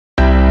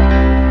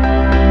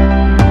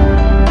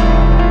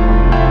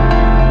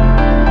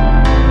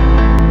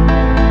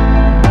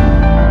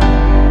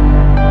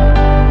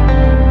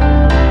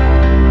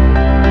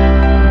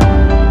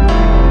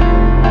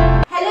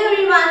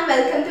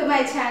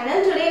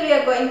today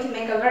we are going to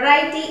make a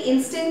variety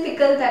instant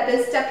pickle, that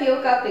is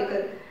tapioca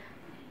pickle.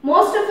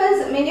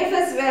 Many of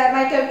us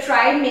might have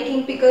tried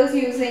making pickles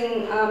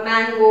using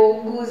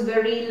mango,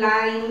 gooseberry,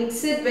 lime,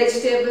 mixed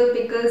vegetable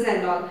pickles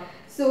and all.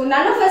 So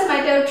none of us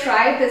might have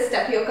tried this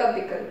tapioca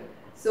pickle.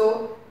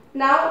 So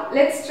now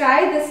let's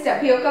try this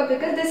tapioca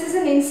pickle. This is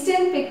an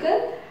instant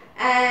pickle,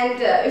 and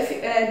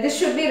this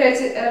should be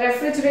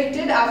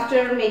refrigerated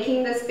after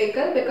making this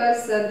pickle,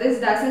 because this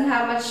doesn't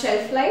have much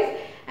shelf life,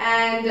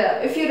 and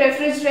if you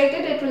refrigerate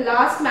it, it will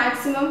last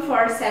maximum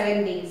for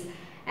 7 days.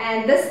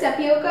 And this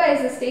tapioca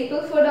is a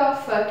staple food of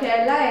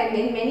Kerala, and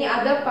in many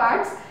other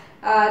parts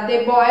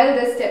they boil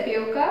this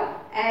tapioca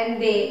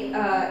and they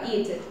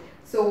eat it.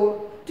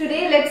 So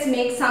today let's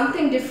make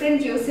something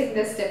different using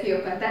this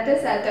tapioca, that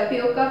is a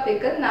tapioca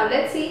pickle. Now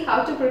let's see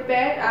how to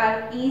prepare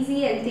our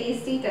easy and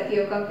tasty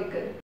tapioca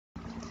pickle.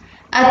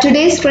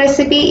 Today's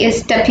recipe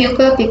is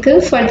tapioca pickle.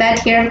 For that,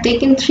 here I've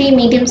taken 3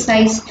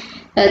 medium-sized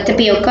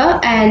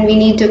tapioca, and we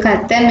need to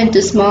cut them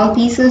into small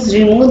pieces,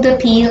 remove the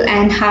peel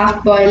and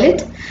half boil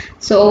it.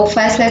 So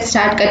first let's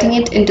start cutting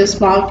it into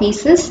small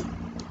pieces.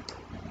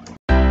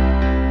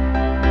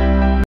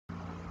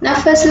 Now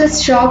first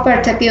let's chop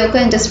our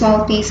tapioca into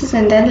small pieces,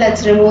 and then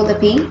let's remove the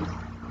peel.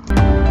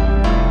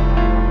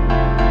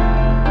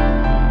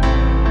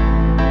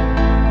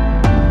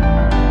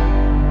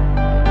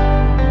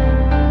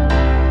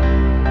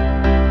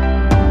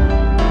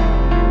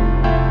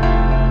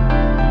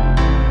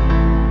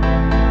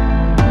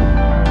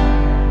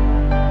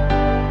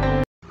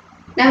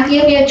 Now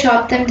here we have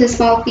chopped them to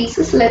small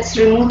pieces. Let's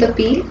remove the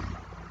peel.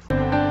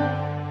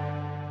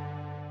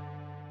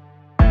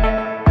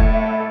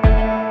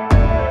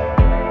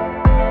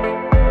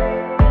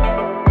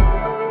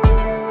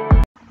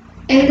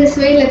 In this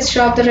way, let's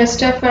chop the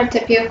rest of our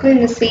tapioca in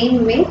the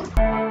same way.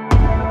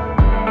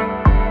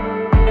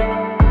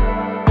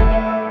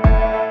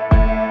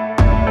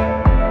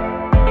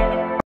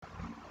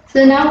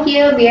 So now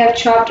here we have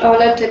chopped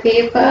all our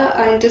tapioca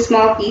into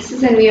small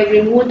pieces, and we have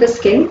removed the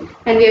skin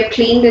and we have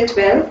cleaned it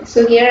well.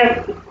 So here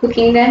I'm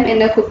cooking them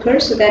in a cooker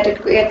so that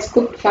it gets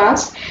cooked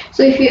fast.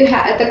 So if you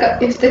have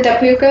if the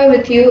tapioca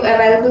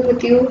available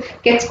with you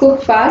gets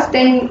cooked fast,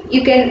 then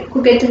you can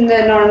cook it in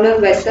the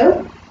normal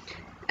vessel.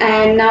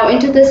 And now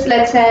into this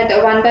let's add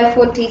a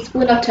 1/4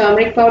 teaspoon of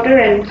turmeric powder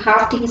and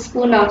half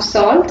teaspoon of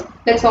salt.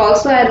 Let's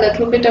also add a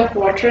little bit of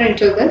water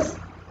into this.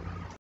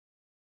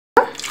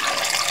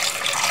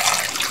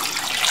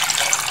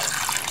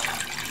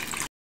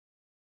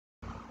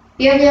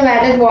 Here we have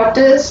added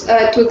waters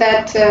to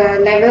that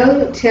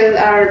level till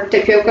our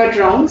tapioca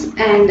drowns,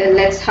 and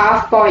let's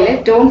half boil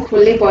it. Don't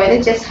fully boil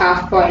it, just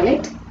half boil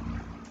it.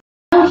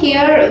 Now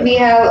here we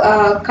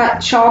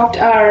have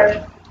chopped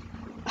our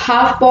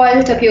half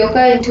boiled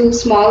tapioca into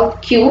small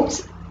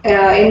cubes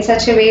in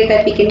such a way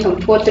that we can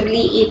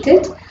comfortably eat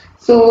it.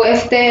 So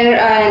if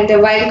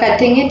while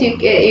cutting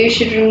it, you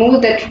should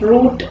remove that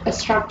root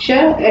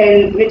structure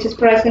which is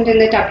present in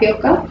the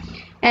tapioca.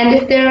 And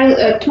if there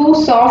are too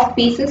soft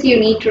pieces, you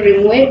need to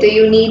remove it.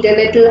 You need a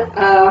little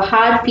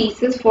hard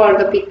pieces for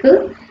the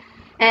pickle.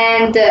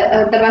 And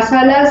the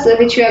masalas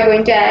which we are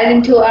going to add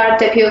into our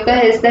tapioca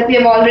is that we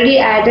have already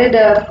added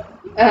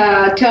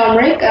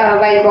turmeric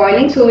while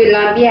boiling, so we will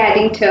not be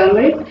adding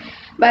turmeric.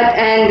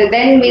 And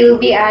then we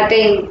will be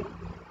adding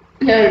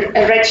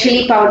red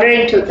chili powder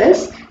into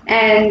this.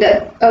 And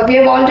we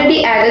have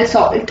already added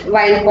salt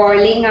while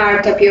boiling our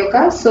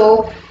tapioca.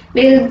 So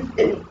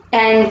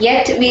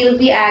yet we will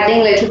be adding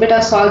a little bit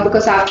of salt,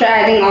 because after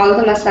adding all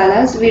the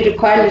masalas we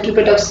require a little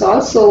bit of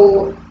salt. So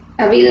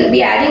we will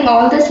be adding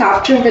all this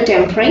after the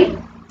tempering.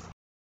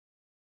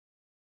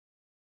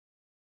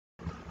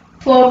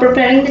 For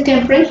preparing the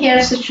tempering,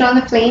 here switch on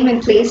the flame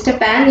and place the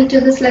pan. Into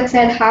this let's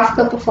add half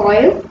cup of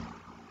oil.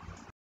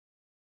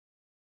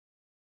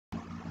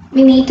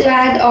 We need to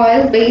add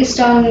oil based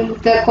on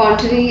the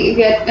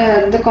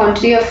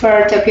quantity of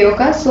our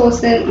tapioca. So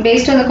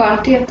based on the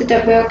quantity of the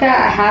tapioca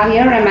I have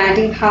here, I'm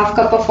adding half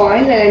cup of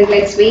oil, and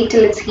let's wait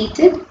till it's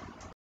heated.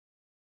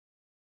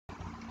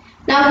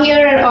 Now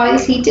here our oil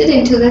is heated.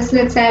 Into this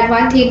let's add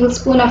 1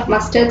 tablespoon of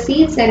mustard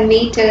seeds and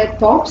wait till it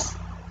pops.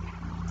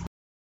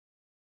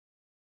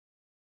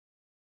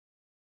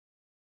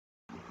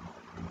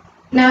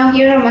 Now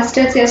here our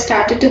mustards have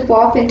started to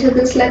pop. Into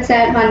this let's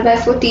add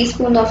 1/4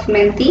 teaspoon of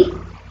menthi.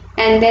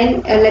 And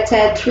then let's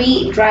add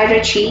 3 dry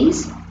red chilies.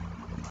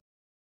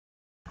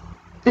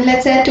 And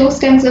let's add 2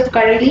 stems of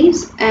curry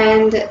leaves,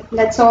 and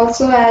let's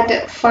also add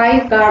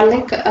 5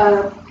 garlic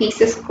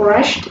pieces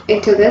crushed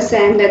into this,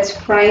 and let's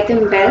fry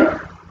them well.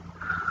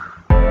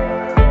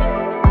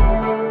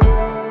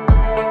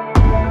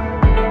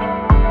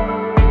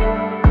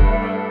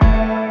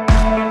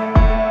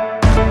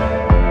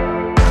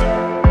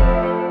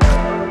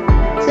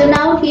 So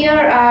now here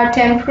our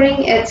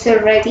tempering is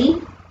ready,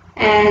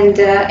 and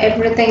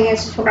everything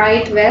is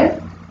fried well.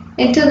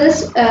 Into this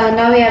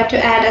now we have to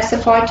add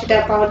asafoetida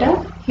powder.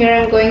 Here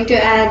I'm going to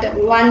add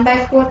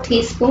 1/4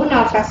 teaspoon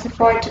of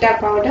asafoetida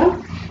powder,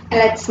 and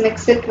let's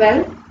mix it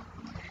well.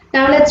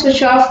 Now let's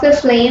switch off the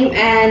flame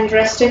and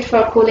rest it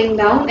for cooling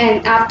down,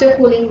 and after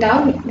cooling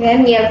down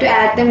then we have to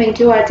add them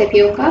into our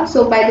tapioca.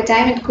 So by the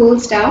time it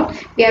cools down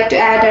we have to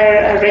add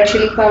our red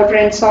chili powder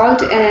and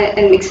salt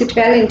and mix it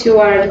well into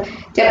our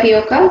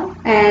tapioca,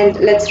 and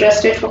let's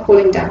rest it for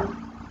cooling down.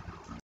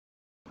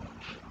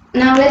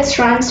 Now let's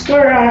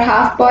transfer our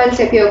half boiled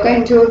tapioca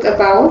into the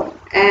bowl,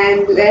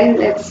 and then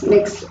let's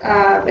mix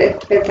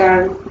it with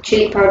our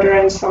chili powder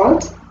and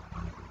salt.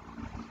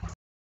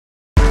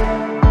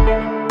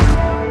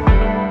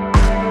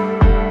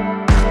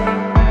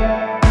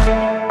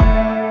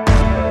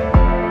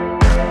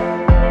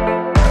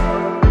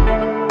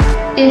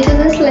 Into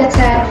this, let's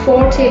add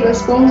 4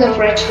 tablespoons of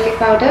red chili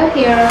powder.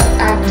 Here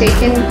I've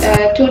taken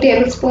 2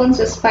 tablespoons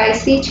of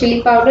spicy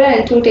chili powder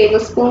and 2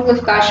 tablespoons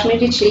of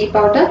Kashmiri chili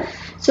powder,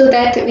 so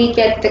that we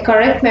get the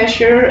correct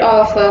measure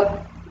of,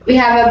 we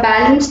have a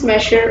balanced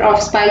measure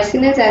of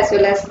spiciness as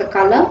well as the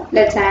color.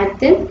 Let's add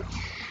them.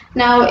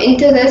 Now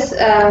into this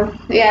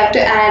we have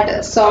to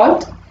add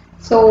salt.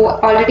 So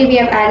already we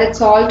have added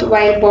salt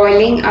while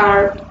boiling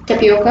our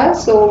tapioca,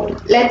 so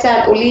let's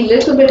add only a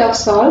little bit of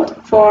salt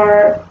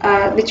for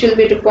which will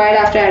be required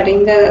after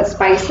adding the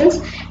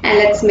spices, and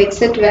let's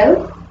mix it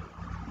well.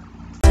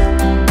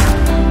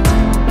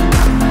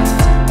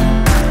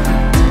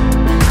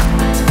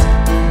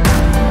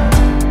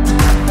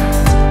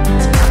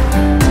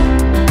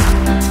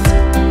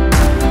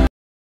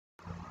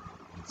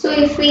 So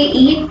if we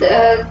eat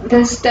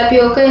this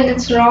tapioca in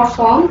its raw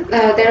form,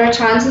 there are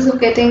chances of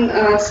getting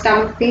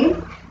stomach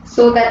pain.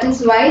 So that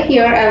is why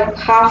here I've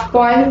half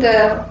boiled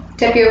the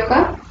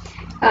tapioca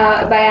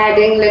by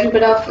adding a little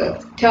bit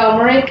of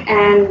turmeric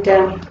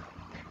and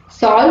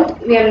salt.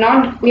 We are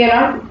not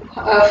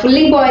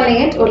fully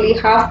boiling it, only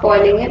half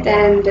boiling it,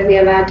 and we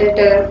have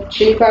added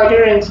chili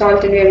powder and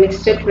salt, and we have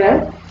mixed it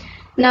well.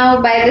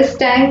 Now by this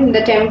time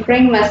the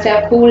tempering must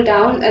have cooled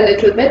down a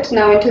little bit.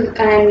 Now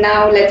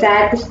let's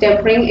add this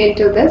tempering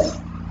into this.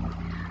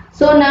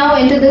 So now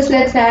into this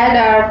let's add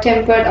our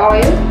tempered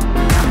oil.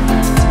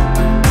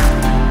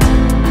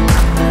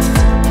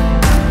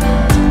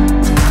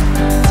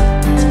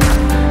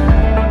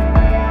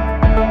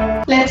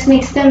 Let's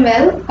mix them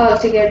well all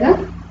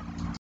together.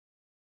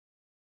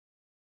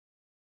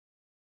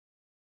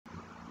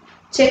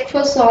 Check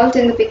for salt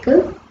in the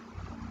pickle.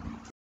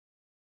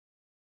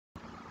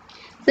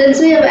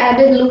 Since we have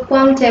added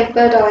lukewarm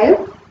tempered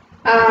oil,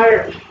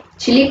 our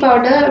chili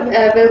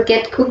powder will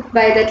get cooked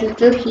by that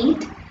little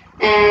heat,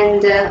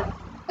 and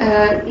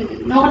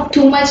not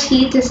too much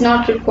heat is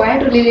not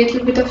required, only a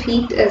little bit of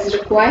heat is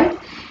required,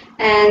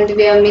 and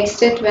we have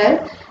mixed it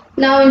well.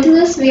 Now into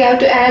this we have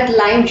to add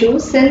lime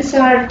juice. Since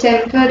our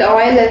tempered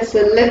oil is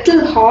a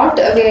little hot,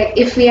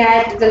 if we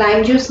add the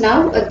lime juice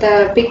now,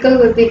 the pickle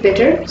will be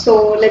bitter.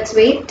 So let's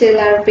wait till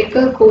our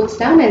pickle cools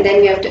down, and then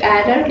we have to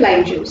add our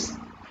lime juice.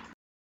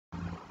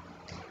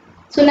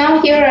 So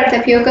now here our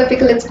tapioca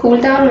pickle is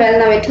cooled down well.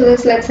 Now into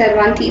this let's add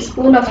 1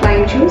 teaspoon of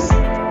lime juice.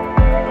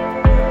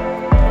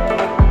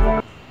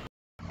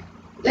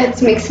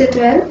 Let's mix it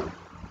well.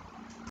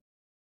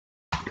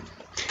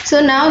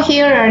 So now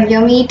here our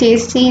yummy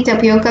tasty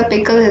tapioca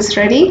pickle is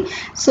ready.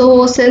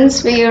 So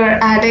since we are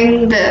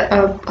adding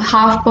the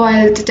half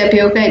boiled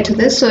tapioca into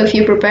this, so if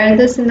you prepare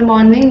this in the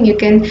morning you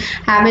can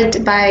have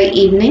it by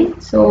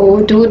evening.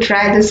 So do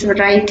try this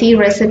variety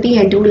recipe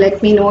and do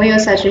let me know your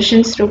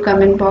suggestions through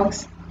comment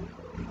box.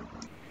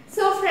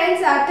 So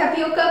friends, our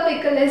tapioca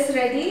pickle is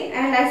ready,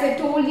 and as I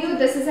told you,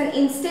 this is an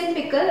instant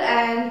pickle,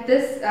 and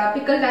this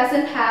pickle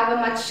doesn't have a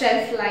much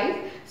shelf life.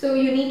 So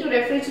you need to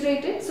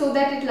refrigerate it so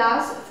that it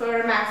lasts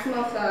for a maximum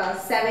of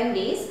 7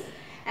 days.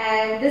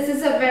 And this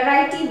is a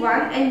variety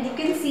one, and you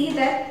can see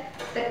that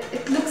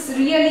it looks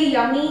really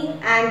yummy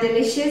and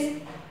delicious.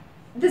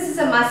 This is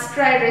a must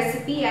try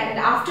recipe, and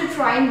after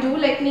trying, do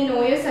let me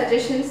know your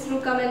suggestions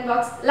through comment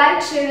box.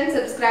 Like, share and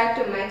subscribe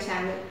to my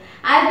channel.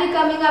 I'll be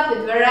coming up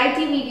with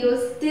variety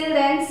videos. Till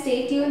then,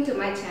 stay tuned to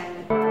my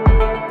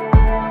channel.